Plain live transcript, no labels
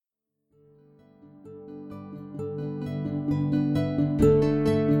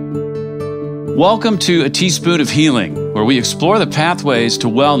Welcome to A Teaspoon of Healing, where we explore the pathways to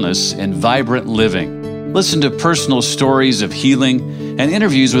wellness and vibrant living. Listen to personal stories of healing and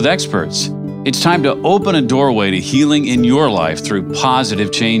interviews with experts. It's time to open a doorway to healing in your life through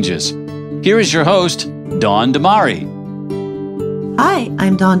positive changes. Here is your host, Dawn Damari. Hi,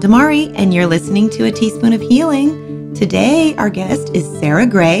 I'm Dawn Damari, and you're listening to A Teaspoon of Healing. Today, our guest is Sara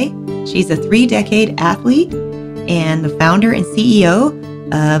Grey. She's a 3-decade athlete and the founder and CEO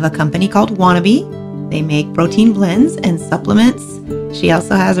of a company called WANNABE. They make protein blends and supplements. She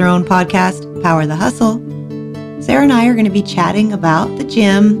also has her own podcast, Power the Hustle. Sara and I are going to be chatting about the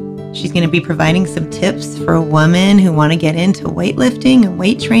gym. She's going to be providing some tips for women who want to get into weightlifting and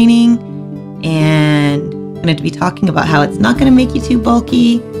weight training, and going to be talking about how it's not going to make you too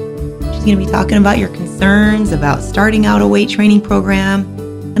bulky. She's going to be talking about your concerns about starting out a weight training program,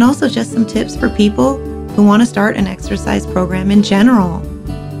 and also just some tips for people who want to start an exercise program in general.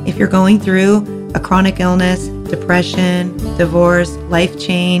 If you're going through a chronic illness, depression, divorce, life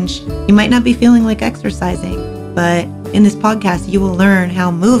change, you might not be feeling like exercising, but in this podcast, you will learn how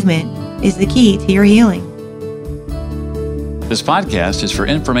movement is the key to your healing. This podcast is for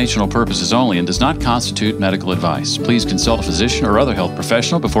informational purposes only and does not constitute medical advice. Please consult a physician or other health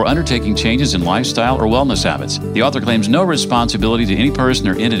professional before undertaking changes in lifestyle or wellness habits. The author claims no responsibility to any person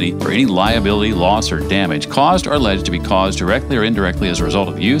or entity for any liability, loss, or damage caused or alleged to be caused directly or indirectly as a result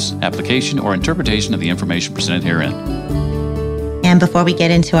of use, application, or interpretation of the information presented herein. And before we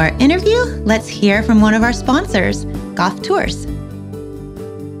get into our interview, let's hear from one of our sponsors, Goff Tours.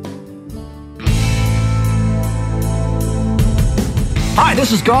 Hi,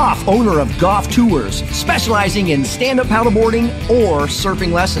 this is Goff, owner of Goff Tours, specializing in stand-up paddleboarding or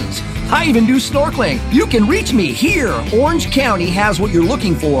surfing lessons. I even do snorkeling. You can reach me here. Orange County has what you're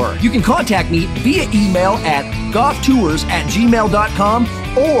looking for. You can contact me via email at gofftours@gmail.com,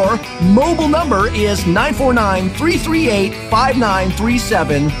 or mobile number is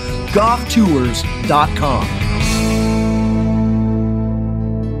 949-338-5937, gofftours.com.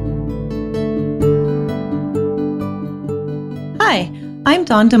 Hi, I'm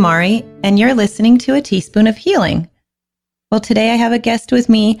Dawn Damari, and you're listening to A Teaspoon of Healing. Well, today I have a guest with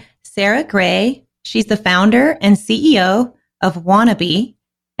me, Sara Grey. She's the founder and CEO of WANNABE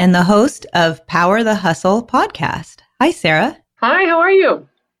and the host of Power the Hustle podcast. Hi, Sara. Hi, how are you?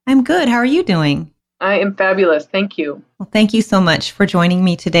 I'm good. How are you doing? I am fabulous. Thank you. Well, thank you so much for joining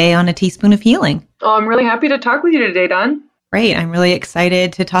me today on A Teaspoon of Healing. Oh, I'm really happy to talk with you today, Dawn. Great. I'm really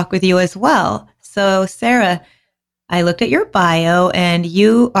excited to talk with you as well. So, Sara, I looked at your bio and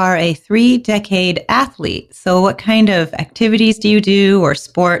you are a 3-decade athlete. So what kind of activities do you do or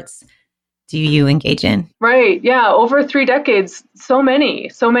sports do you engage in? Right. Yeah. Over 3 decades. So many.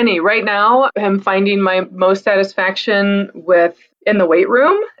 Right now, I'm finding my most satisfaction in the weight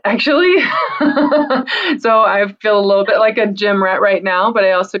room, actually. So I feel a little bit like a gym rat right now, but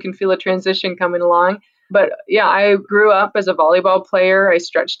I also can feel a transition coming along. But yeah, I grew up as a volleyball player. I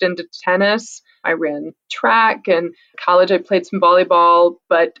stretched into tennis. I ran track, and college I played some volleyball.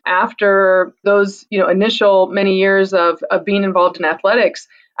 But after those, initial many years of being involved in athletics,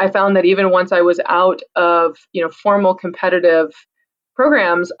 I found that even once I was out of, formal competitive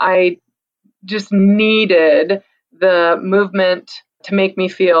programs, I just needed the movement to make me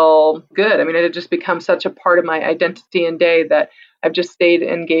feel good. I mean, it had just become such a part of my identity and day that I've just stayed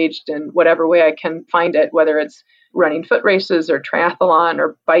engaged in whatever way I can find it, whether it's running foot races or triathlon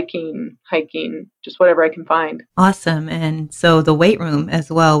or biking, hiking, just whatever I can find. Awesome. And so the weight room as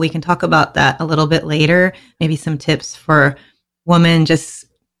well, we can talk about that a little bit later, maybe some tips for women just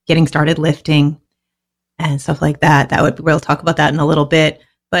getting started lifting and stuff like that. We'll talk about that in a little bit.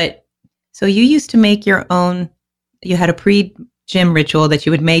 But so you used to make your own, you had a pre-gym ritual that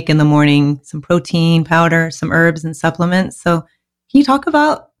you would make in the morning, some protein powder, some herbs and supplements. So can you talk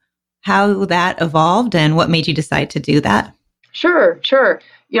about how that evolved and what made you decide to do that? Sure.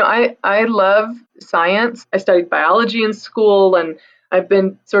 I love science. I studied biology in school, and I've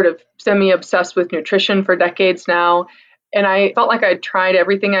been sort of semi-obsessed with nutrition for decades now. And I felt like I'd tried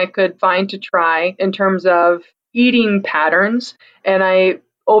everything I could find to try in terms of eating patterns. And I,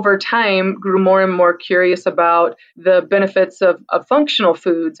 over time, grew more and more curious about the benefits of functional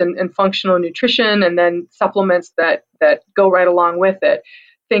foods and functional nutrition, and then supplements that go right along with it.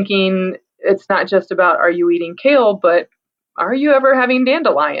 Thinking it's not just about, are you eating kale, but are you ever having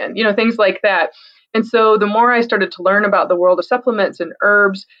dandelion? Things like that. And so the more I started to learn about the world of supplements and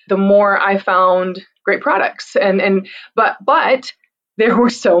herbs, the more I found great products. But there were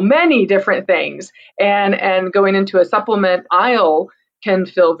so many different things. And going into a supplement aisle can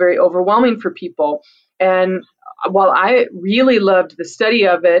feel very overwhelming for people. And while I really loved the study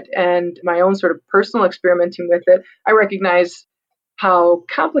of it and my own sort of personal experimenting with it, I recognize how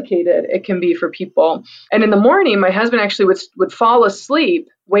complicated it can be for people. And in the morning, my husband actually would fall asleep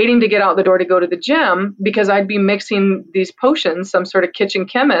waiting to get out the door to go to the gym because I'd be mixing these potions, some sort of kitchen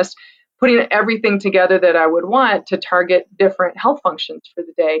chemist, putting everything together that I would want to target different health functions for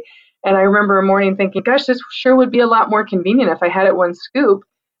the day. And I remember a morning thinking, gosh, this sure would be a lot more convenient if I had it one scoop.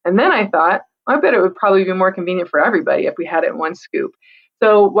 And then I thought, I bet it would probably be more convenient for everybody if we had it in one scoop.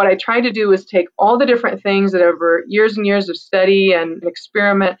 So what I tried to do was take all the different things that over years and years of study and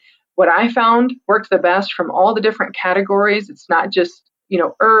experiment, what I found worked the best from all the different categories. It's not just,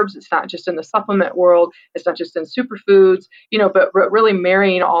 herbs. It's not just in the supplement world. It's not just in superfoods, but really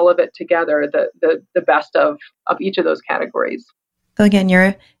marrying all of it together, the best of each of those categories. So again,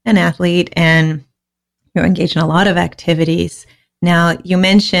 you're an athlete and you're engaged in a lot of activities. Now, you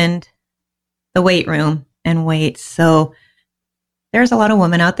mentioned the weight room and weights. So there's a lot of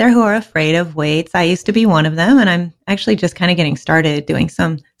women out there who are afraid of weights. I used to be one of them, and I'm actually just kind of getting started doing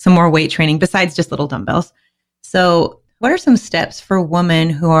some more weight training besides just little dumbbells. So what are some steps for women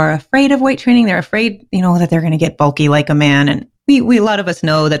who are afraid of weight training? They're afraid, that they're going to get bulky like a man. And we a lot of us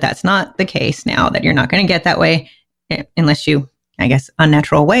know that that's not the case now, that you're not going to get that way unless you, I guess,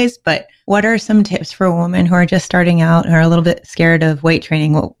 unnatural ways. But what are some tips for women who are just starting out and are a little bit scared of weight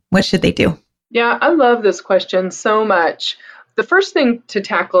training? What should they do? Yeah, I love this question so much. The first thing to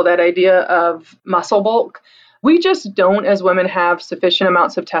tackle that idea of muscle bulk, we just don't as women have sufficient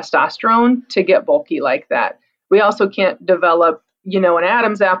amounts of testosterone to get bulky like that. We also can't develop, an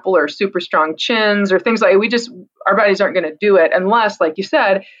Adam's apple or super strong chins or things like our bodies aren't going to do it unless, like you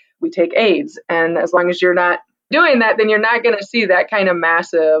said, we take aids. And as long as you're not doing that, then you're not going to see that kind of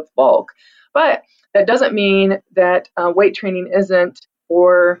massive bulk. But that doesn't mean that weight training isn't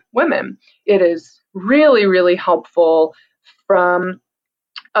for women. It is really, really helpful from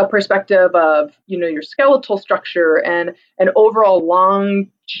a perspective of, your skeletal structure and an overall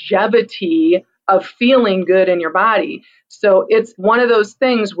longevity of feeling good in your body. So it's one of those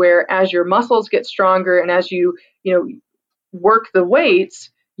things where as your muscles get stronger and as you work the weights,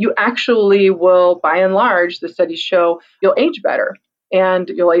 you actually will, by and large, the studies show you'll age better and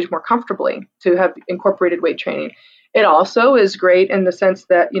you'll age more comfortably to have incorporated weight training. It also is great in the sense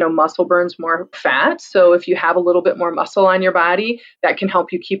that, muscle burns more fat. So if you have a little bit more muscle on your body, that can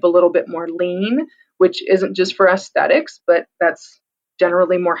help you keep a little bit more lean, which isn't just for aesthetics, but that's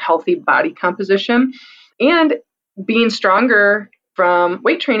generally more healthy body composition. And being stronger from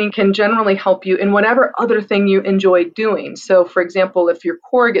weight training can generally help you in whatever other thing you enjoy doing. So for example, if your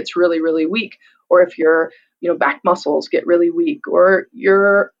core gets really, really weak, or if your, back muscles get really weak, or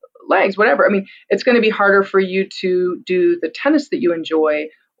your legs, whatever. I mean, it's going to be harder for you to do the tennis that you enjoy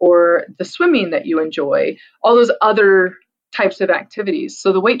or the swimming that you enjoy, all those other types of activities.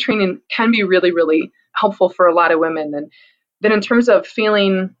 So the weight training can be really, really helpful for a lot of women. And then in terms of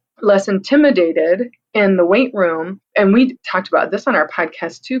feeling less intimidated in the weight room, and we talked about this on our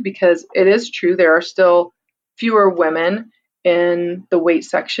podcast too, because it is true, there are still fewer women in the weight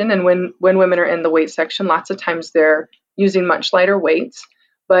section. And when women are in the weight section, lots of times they're using much lighter weights.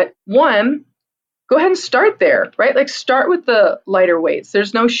 But one, go ahead and start there, right? Like start with the lighter weights.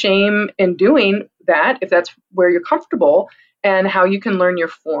 There's no shame in doing that if that's where you're comfortable, and how you can learn your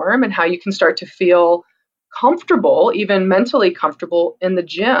form and how you can start to feel comfortable, even mentally comfortable in the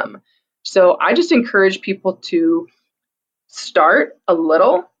gym. So I just encourage people to start a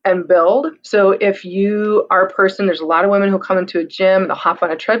little and build. So if you are a person, there's a lot of women who come into a gym, they'll hop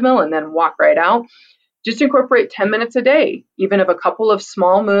on a treadmill and then walk right out. Just incorporate 10 minutes a day, even of a couple of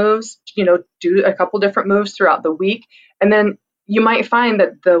small moves, do a couple different moves throughout the week. And then you might find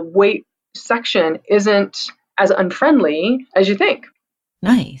that the weight section isn't as unfriendly as you think.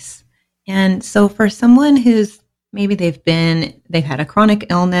 Nice. And so for someone who's maybe they've had a chronic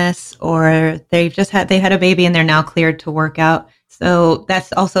illness, or they had a baby and they're now cleared to work out. So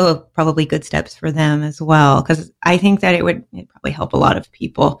that's also probably good steps for them as well, because I think that it'd probably help a lot of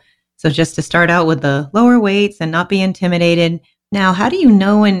people. So just to start out with the lower weights and not be intimidated. Now, how do you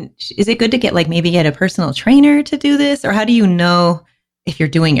know is it good to get maybe a personal trainer to do this? Or how do you know if you're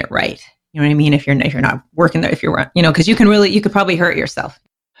doing it right? You know what I mean? If you're not working there, because you could probably hurt yourself.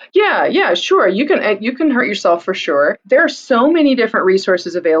 Yeah, sure. You can hurt yourself for sure. There are so many different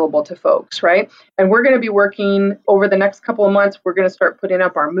resources available to folks, right? And we're going to be working over the next couple of months. We're going to start putting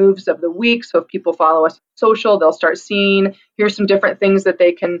up our moves of the week. So if people follow us on social, they'll start seeing, here's some different things that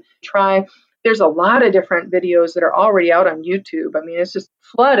they can try. There's a lot of different videos that are already out on YouTube. I mean, it's just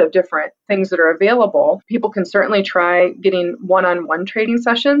a flood of different things that are available. People can certainly try getting one-on-one training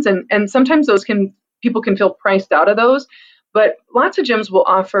sessions. And sometimes those can people can feel priced out of those. But lots of gyms will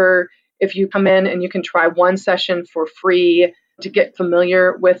offer, if you come in and you can try one session for free to get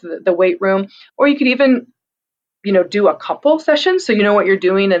familiar with the weight room, or you could even do a couple sessions so you know what you're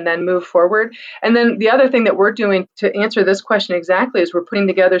doing and then move forward. And then the other thing that we're doing to answer this question exactly is we're putting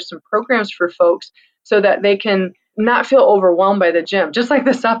together some programs for folks so that they can not feel overwhelmed by the gym, just like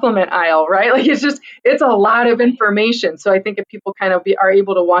the supplement aisle, right? Like it's a lot of information. So I think if people kind of are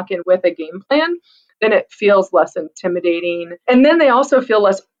able to walk in with a game plan, then it feels less intimidating. And then they also feel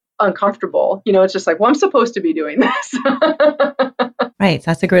less uncomfortable. It's just like, well, I'm supposed to be doing this. Right.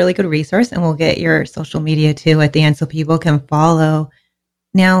 So that's a really good resource. And we'll get your social media too at the end so people can follow.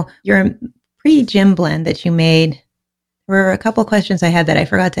 Now, your pre-gym blend that you made, there were a couple questions I had that I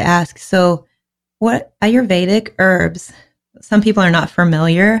forgot to ask. So what Ayurvedic herbs, some people are not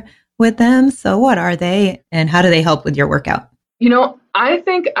familiar with them. So what are they and how do they help with your workout? I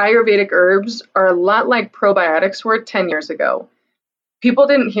think Ayurvedic herbs are a lot like probiotics were 10 years ago. People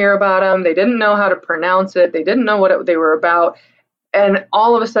didn't hear about them. They didn't know how to pronounce it. They didn't know what they were about. And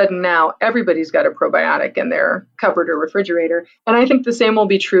all of a sudden now, everybody's got a probiotic in their cupboard or refrigerator. And I think the same will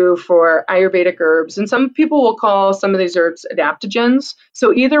be true for Ayurvedic herbs. And some people will call some of these herbs adaptogens.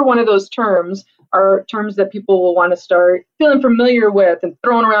 So either one of those terms are terms that people will want to start feeling familiar with and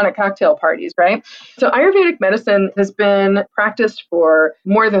throwing around at cocktail parties, right? So Ayurvedic medicine has been practiced for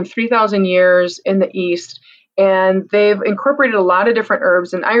more than 3,000 years in the East. And they've incorporated a lot of different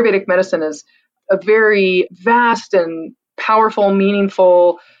herbs. And Ayurvedic medicine is a very vast and powerful,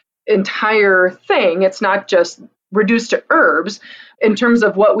 meaningful, entire thing. It's not just reduced to herbs. In terms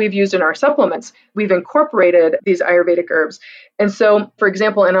of what we've used in our supplements, we've incorporated these Ayurvedic herbs. And so, for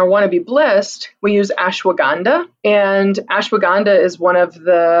example, in our WANNABE Blissed, we use ashwagandha. And ashwagandha is one of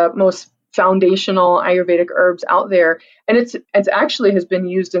the most foundational Ayurvedic herbs out there. And it's actually has been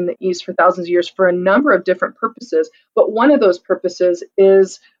used in the East for thousands of years for a number of different purposes. But one of those purposes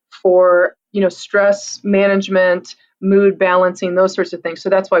is for, stress management, mood balancing, those sorts of things. So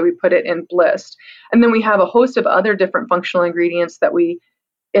that's why we put it in Blissed. And then we have a host of other different functional ingredients that we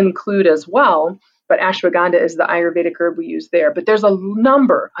include as well. But ashwagandha is the Ayurvedic herb we use there. But there's a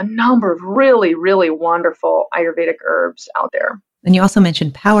number of really, really wonderful Ayurvedic herbs out there. And you also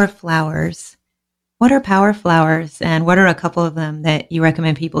mentioned power flowers. What are power flowers and what are a couple of them that you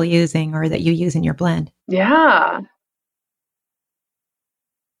recommend people using or that you use in your blend? Yeah.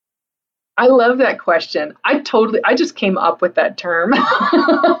 I love that question. I just came up with that term.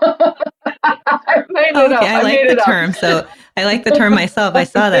 I made it up. I like the term. So I like the term myself. I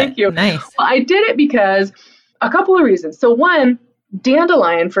saw that. Thank you. Nice. Well, I did it because a couple of reasons. So one,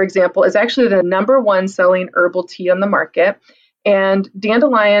 dandelion, for example, is actually the #1 selling herbal tea on the market. And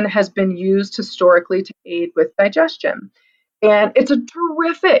dandelion has been used historically to aid with digestion. And it's a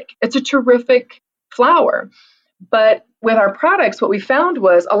terrific flower. But with our products, what we found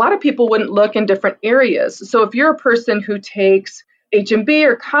was a lot of people wouldn't look in different areas. So if you're a person who takes HMB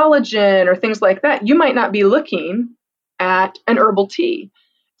or collagen or things like that, you might not be looking at an herbal tea.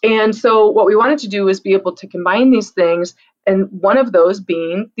 And so what we wanted to do was be able to combine these things, and one of those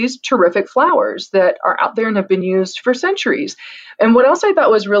being these terrific flowers that are out there and have been used for centuries. And what else I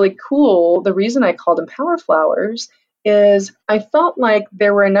thought was really cool, the reason I called them power flowers, is I felt like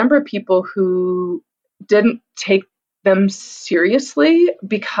there were a number of people who didn't take them seriously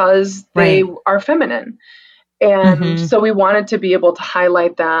because they are feminine. And so we wanted to be able to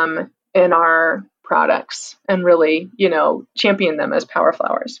highlight them in our products and really, champion them as power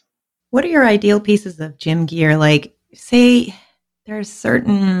flowers. What are your ideal pieces of gym gear? Like, say there's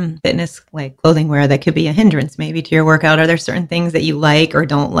certain fitness like clothing wear that could be a hindrance maybe to your workout. Are there certain things that you like or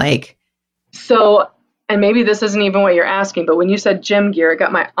don't like? So, and maybe this isn't even what you're asking, but when you said gym gear, it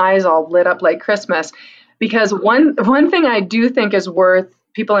got my eyes all lit up like Christmas. Because one thing I do think is worth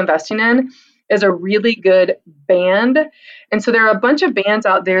people investing in is a really good band. And so there are a bunch of bands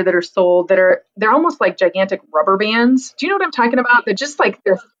out there that are sold they're almost like gigantic rubber bands. Do you know what I'm talking about? They're just like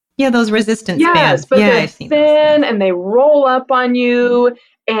those resistance Yes, bands. but they're thin and they roll up on you.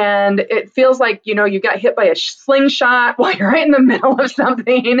 And it feels like, you got hit by a slingshot while you're right in the middle of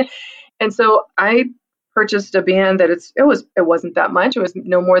something. And so I purchased a band that it wasn't that much. It was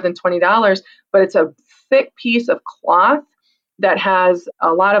no more than $20, but it's a thick piece of cloth that has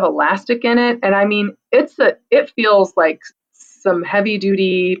a lot of elastic in it. And I mean, it feels like some heavy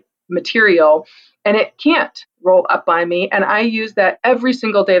duty material, and it can't roll up by me. And I use that every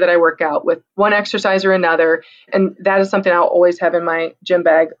single day that I work out with one exercise or another. And that is something I'll always have in my gym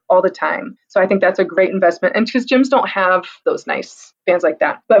bag all the time. So I think that's a great investment. And because gyms don't have those nice bands like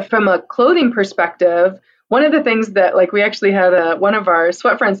that. But from a clothing perspective, one of the things that we actually had one of our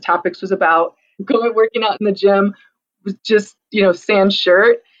Sweat Friends topics was about working out in the gym with just, sans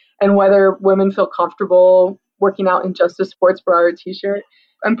shirt, and whether women feel comfortable working out in just a sports bra or a t-shirt.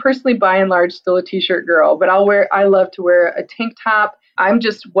 I'm personally by and large still a t-shirt girl, but I love to wear a tank top. I'm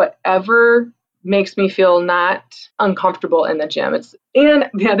just whatever makes me feel not uncomfortable in the gym. And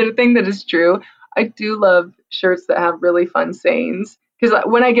the other thing that is true, I do love shirts that have really fun sayings. Because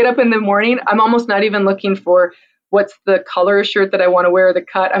when I get up in the morning, I'm almost not even looking for what's the color shirt that I want to wear, the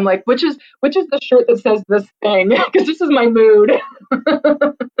cut. I'm like, which is the shirt that says this thing? Because this is my mood.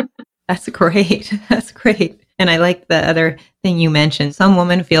 That's great. That's great. And I like the other thing you mentioned. Some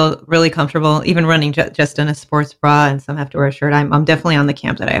women feel really comfortable even running just in a sports bra, and some have to wear a shirt. I'm definitely on the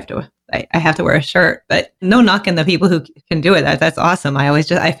camp that I have to wear a shirt, but no knocking the people who can do it. That's awesome. I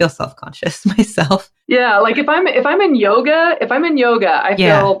feel self-conscious myself. Yeah, like if I'm in yoga, I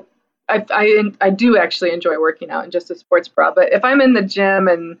feel I do actually enjoy working out in just a sports bra. But if I'm in the gym,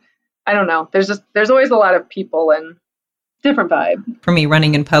 and I don't know, there's always a lot of people and different vibe. For me,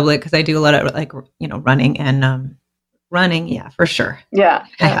 running in public, because I do a lot of running and running. Yeah, for sure. Yeah.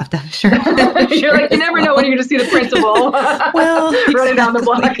 I have to have a shirt. You're like, you never know when you're going to see the principal running down the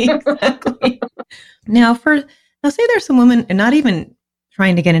block. Exactly. Now, say there's some women, and not even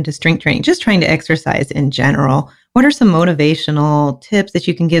trying to get into strength training, just trying to exercise in general. What are some motivational tips that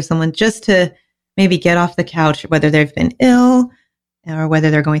you can give someone just to maybe get off the couch, whether they've been ill or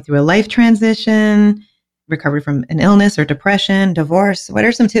whether they're going through a life transition, recovery from an illness or depression, divorce? What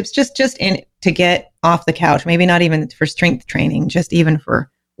are some tips just to get off the couch? Maybe not even for strength training, just even for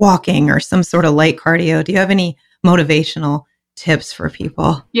walking or some sort of light cardio. Do you have any motivational tips for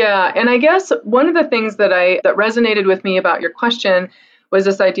people? Yeah, and I guess one of the things that resonated with me about your question was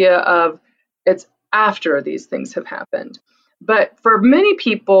this idea of it's after these things have happened. But for many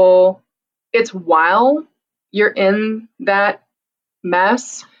people, it's while you're in that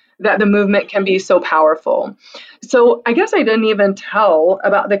mess that the movement can be so powerful. So I guess I didn't even tell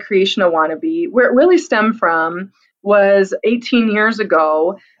about the creation of WANNABE. Where it really stemmed from was 18 years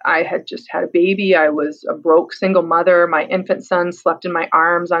ago. I had just had a baby. I was a broke single mother. My infant son slept in my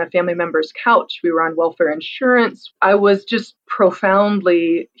arms on a family member's couch. We were on welfare insurance. I was just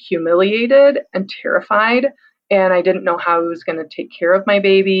profoundly humiliated and terrified. And I didn't know how he was going to take care of my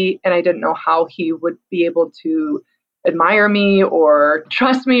baby. And I didn't know how he would be able to admire me or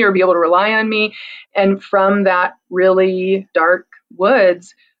trust me or be able to rely on me. And from that really dark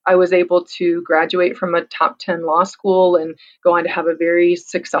woods, I was able to graduate from a top 10 law school and go on to have a very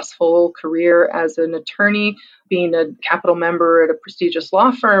successful career as an attorney, being a capital member at a prestigious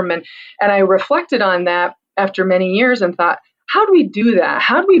law firm. And I reflected on that after many years and thought, how do we do that?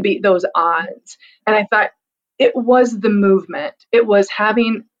 How do we beat those odds? And I thought it was the movement. It was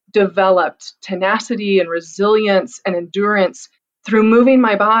having developed tenacity and resilience and endurance through moving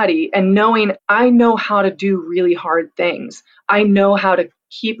my body and knowing I know how to do really hard things. I know how to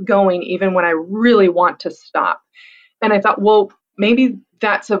keep going even when I really want to stop. And I thought, well, maybe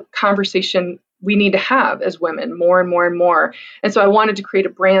that's a conversation we need to have as women more and more and more. And so I wanted to create a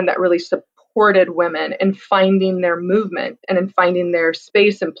brand that really supported women in finding their movement and in finding their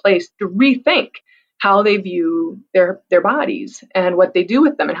space and place to rethink how they view their bodies and what they do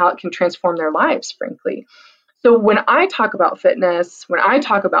with them and how it can transform their lives, frankly. So when I talk about fitness, when I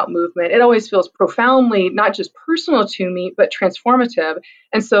talk about movement, it always feels profoundly not just personal to me, but transformative.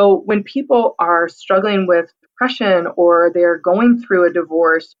 And so when people are struggling with depression or they're going through a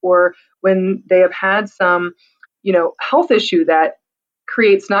divorce or when they have had some, health issue that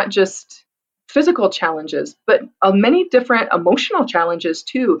creates not just physical challenges, but many different emotional challenges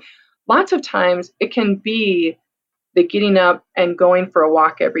too. Lots of times it can be the getting up and going for a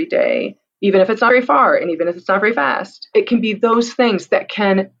walk every day, even if it's not very far and even if it's not very fast. It can be those things that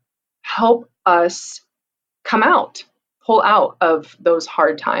can help us pull out of those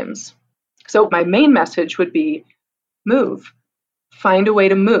hard times. So my main message would be move. Find a way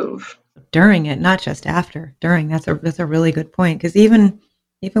to move. During it, not just after. During, that's a really good point. Because even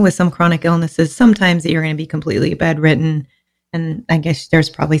with some chronic illnesses, sometimes you're going to be completely bedridden. And I guess there's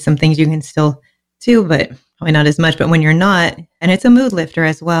probably some things you can still do, but probably not as much. But when you're not, and it's a mood lifter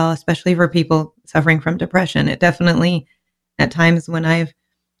as well, especially for people suffering from depression. It definitely, at times when I've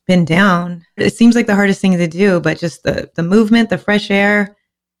been down, it seems like the hardest thing to do, but just the movement, the fresh air,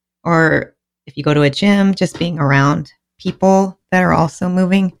 or if you go to a gym, just being around people that are also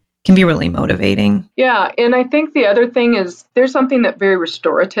moving can be really motivating. Yeah. And I think the other thing is there's something that's very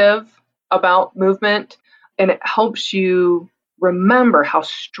restorative about movement, and it helps you remember how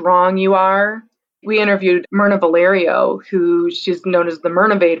strong you are We interviewed Myrna Valerio, who she's known as the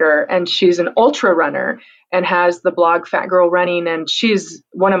Myrnavator, and she's an ultra runner and has the blog Fat Girl Running, and she's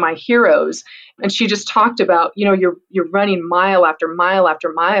one of my heroes. And she just talked about, you're running mile after mile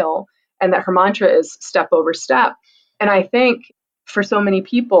after mile, and that her mantra is step over step. And I think for so many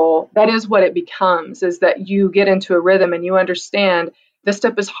people, that is what it becomes, is that you get into a rhythm and you understand this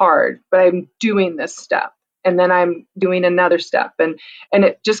step is hard, but I'm doing this step. And then I'm doing another step. And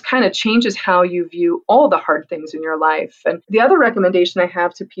it just kind of changes how you view all the hard things in your life. And the other recommendation I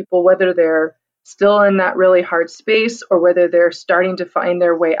have to people, whether they're still in that really hard space or whether they're starting to find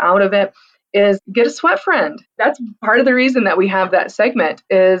their way out of it, is get a sweat friend. That's part of the reason that we have that segment,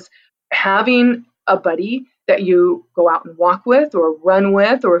 is having a buddy that you go out and walk with or run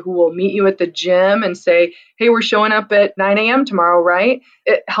with, or who will meet you at the gym and say, hey, we're showing up at 9 a.m. tomorrow, right?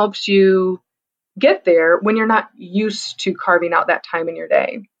 It helps you get there when you're not used to carving out that time in your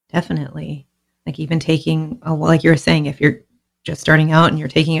day. Definitely. Like even taking, like you were saying, if you're just starting out and you're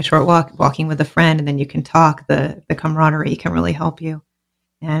taking a short walk, walking with a friend, and then you can talk, the camaraderie can really help you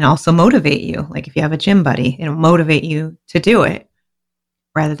and also motivate you. Like if you have a gym buddy, it'll motivate you to do it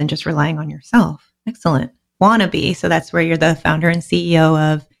rather than just relying on yourself. Excellent. WANNABE. So that's where you're the founder and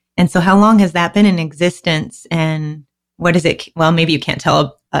CEO of. And so how long has that been in existence, and what is it? Well, maybe you can't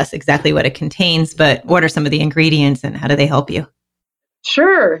tell us exactly what it contains, but what are some of the ingredients and how do they help you?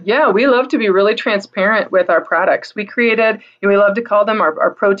 Sure. Yeah, we love to be really transparent with our products. We created, we love to call them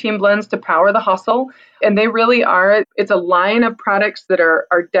our protein blends to power the hustle. And they really are, it's a line of products that are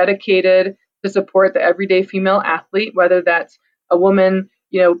dedicated to support the everyday female athlete, whether that's a woman,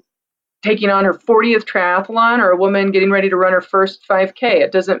 taking on her 40th triathlon or a woman getting ready to run her first 5K.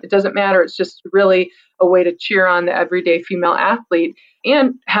 It doesn't matter. It's just really a way to cheer on the everyday female athlete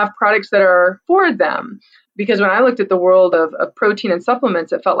and have products that are for them. Because when I looked at the world of protein and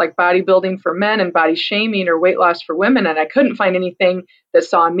supplements, it felt like bodybuilding for men and body shaming or weight loss for women, and I couldn't find anything that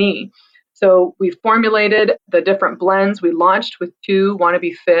saw me. So we formulated the different blends. We launched with 2.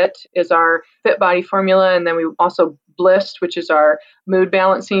 WANNABE Fit is our fit body formula, and then we also Blist, which is our mood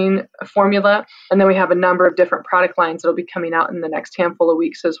balancing formula. And then we have a number of different product lines that will be coming out in the next handful of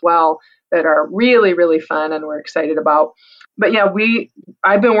weeks as well that are really, really fun and we're excited about. But yeah,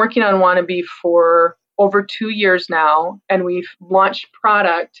 I've been working on WANNABE for over 2 years now, and we've launched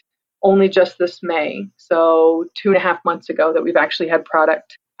product only just this May. So 2.5 months ago that we've actually had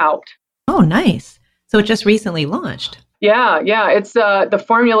product out. Oh, nice. So it just recently launched. Yeah. It's the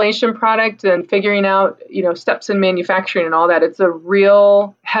formulation product and figuring out, steps in manufacturing and all that. It's a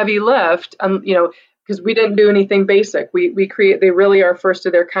real heavy lift, because we didn't do anything basic. They really are first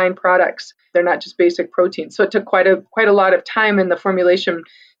of their kind products. They're not just basic protein. So it took quite a lot of time in the formulation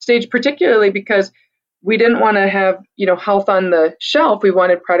stage, particularly because we didn't want to have, health on the shelf. We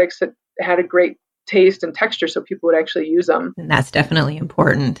wanted products that had a great taste and texture so people would actually use them. And that's definitely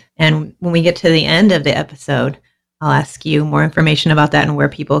important. And when we get to the end of the episode, I'll ask you more information about that and where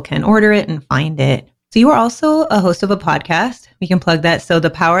people can order it and find it. So you are also a host of a podcast. We can plug that. So the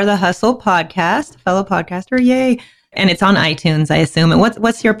Power the Hustle podcast, fellow podcaster, yay. And it's on iTunes, I assume. And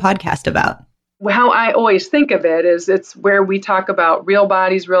what's your podcast about? How I always think of it is it's where we talk about real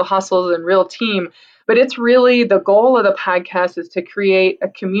bodies, real hustles, and real team. But it's really the goal of the podcast is to create a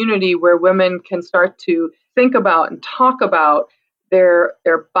community where women can start to think about and talk about their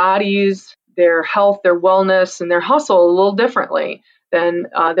bodies, their health, their wellness, and their hustle a little differently than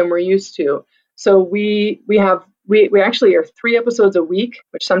we're used to. So we actually are 3 episodes a week,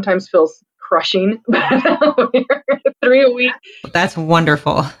 which sometimes feels crushing. 3 a week. That's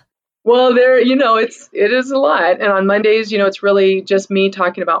wonderful. Well, it is a lot. And on Mondays, it's really just me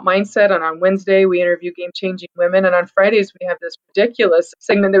talking about mindset. And on Wednesday, we interview game-changing women. And on Fridays, we have this ridiculous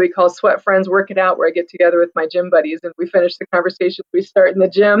segment that we call Sweat Friends Work It Out, where I get together with my gym buddies and we finish the conversation. We start in the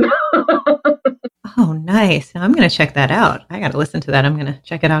gym. Oh, nice. Now I'm going to check that out. I got to listen to that. I'm going to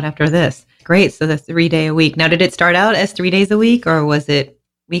check it out after this. Great. So the 3 day a week. Now, did it start out as 3 days a week, or was it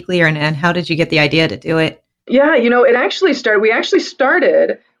weekly, and how did you get the idea to do it? Yeah, it actually started. We actually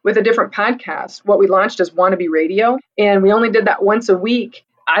started with a different podcast. What we launched is WANNABE Radio, and we only did that once a week.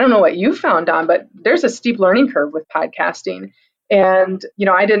 I don't know what you found, Don, but there's a steep learning curve with podcasting. And,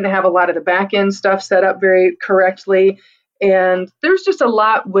 I didn't have a lot of the back end stuff set up very correctly. And there's just a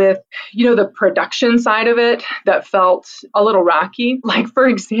lot with, the production side of it that felt a little rocky. Like, for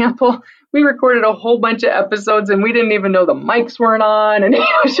example, we recorded a whole bunch of episodes and we didn't even know the mics weren't on. And it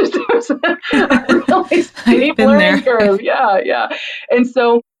was a really steep learning curve. Yeah. And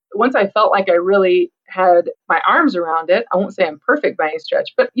so once I felt like I really had my arms around it, I won't say I'm perfect by any stretch,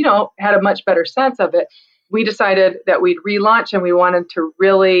 but, had a much better sense of it, we decided that we'd relaunch and we wanted to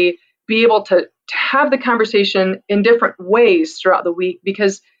really be able to to have the conversation in different ways throughout the week,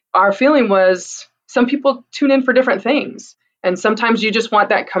 because our feeling was some people tune in for different things. And sometimes you just want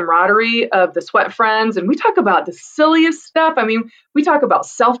that camaraderie of the sweat friends. And we talk about the silliest stuff. I mean, we talk about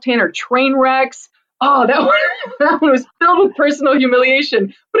self-tanner train wrecks. Oh, that one was filled with personal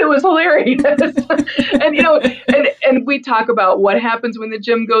humiliation, but it was hilarious. and we talk about what happens when the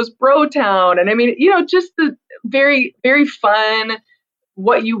gym goes bro town. And I mean, just the very, very fun,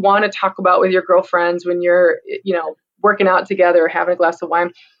 what you want to talk about with your girlfriends when you're, working out together, having a glass of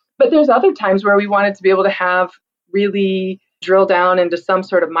wine. But there's other times where we wanted to be able to have really drill down into some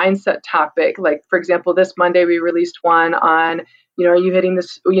sort of mindset topic. Like, for example, this Monday, we released one on, are you hitting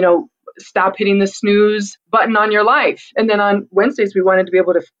this, stop hitting the snooze button on your life. And then on Wednesdays, we wanted to be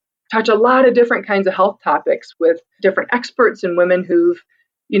able to touch a lot of different kinds of health topics with different experts and women who've,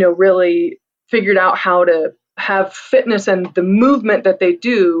 really figured out how to have fitness and the movement that they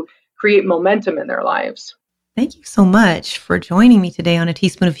do create momentum in their lives. Thank you so much for joining me today on A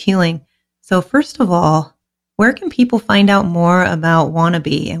Teaspoon of Healing. So first of all, where can people find out more about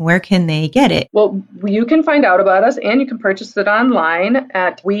WANNABE and where can they get it? Well, you can find out about us and you can purchase it online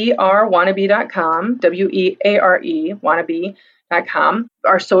at wearewannabe.com, WEARE, wannabe.com.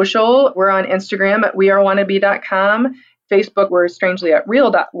 Our social, we're on Instagram at wearewannabe.com. Facebook, we're strangely at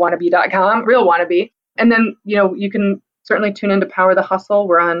real.wannabe.com, real wannabe. And then, you can certainly tune into Power the Hustle.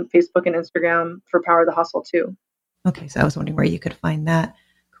 We're on Facebook and Instagram for Power the Hustle too. Okay, so I was wondering where you could find that.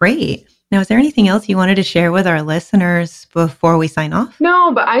 Great. Now, is there anything else you wanted to share with our listeners before we sign off?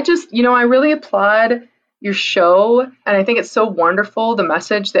 No, but I just, I really applaud your show. And I think it's so wonderful, the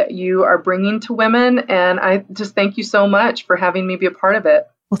message that you are bringing to women. And I just thank you so much for having me be a part of it.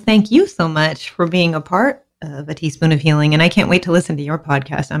 Well, thank you so much for being a part of A Teaspoon of Healing. And I can't wait to listen to your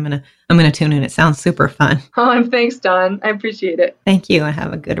podcast. I'm gonna tune in. It sounds super fun. Oh, and thanks, Dawn. I appreciate it. Thank you, and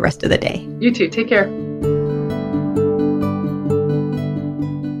have a good rest of the day. You too. Take care.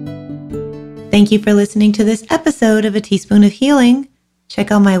 Thank you for listening to this episode of A Teaspoon of Healing.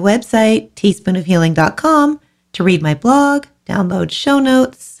 Check out my website, teaspoonofhealing.com, to read my blog, download show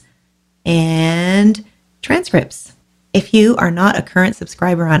notes, and transcripts. If you are not a current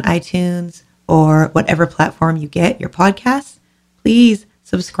subscriber on iTunes or whatever platform you get your podcasts, please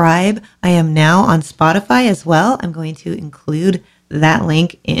subscribe. I am now on Spotify as well. I'm going to include that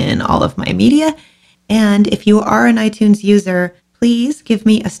link in all of my media. And if you are an iTunes user, please give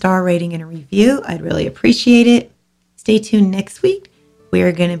me a star rating and a review. I'd really appreciate it. Stay tuned next week. We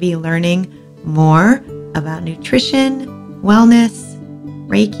are going to be learning more about nutrition, wellness,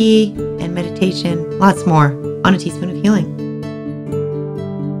 Reiki, and meditation. Lots more on A Teaspoon of Healing.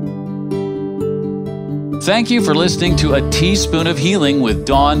 Thank you for listening to A Teaspoon of Healing with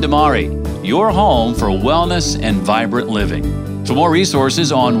Dawn Damari, your home for wellness and vibrant living. For more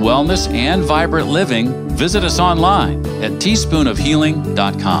resources on wellness and vibrant living, visit us online at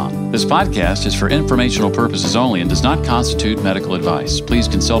teaspoonofhealing.com. This podcast is for informational purposes only and does not constitute medical advice. Please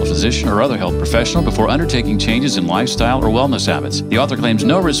consult a physician or other health professional before undertaking changes in lifestyle or wellness habits. The author claims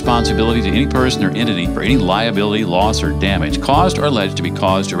no responsibility to any person or entity for any liability, loss, or damage caused or alleged to be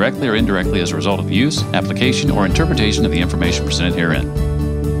caused directly or indirectly as a result of use, application, or interpretation of the information presented herein.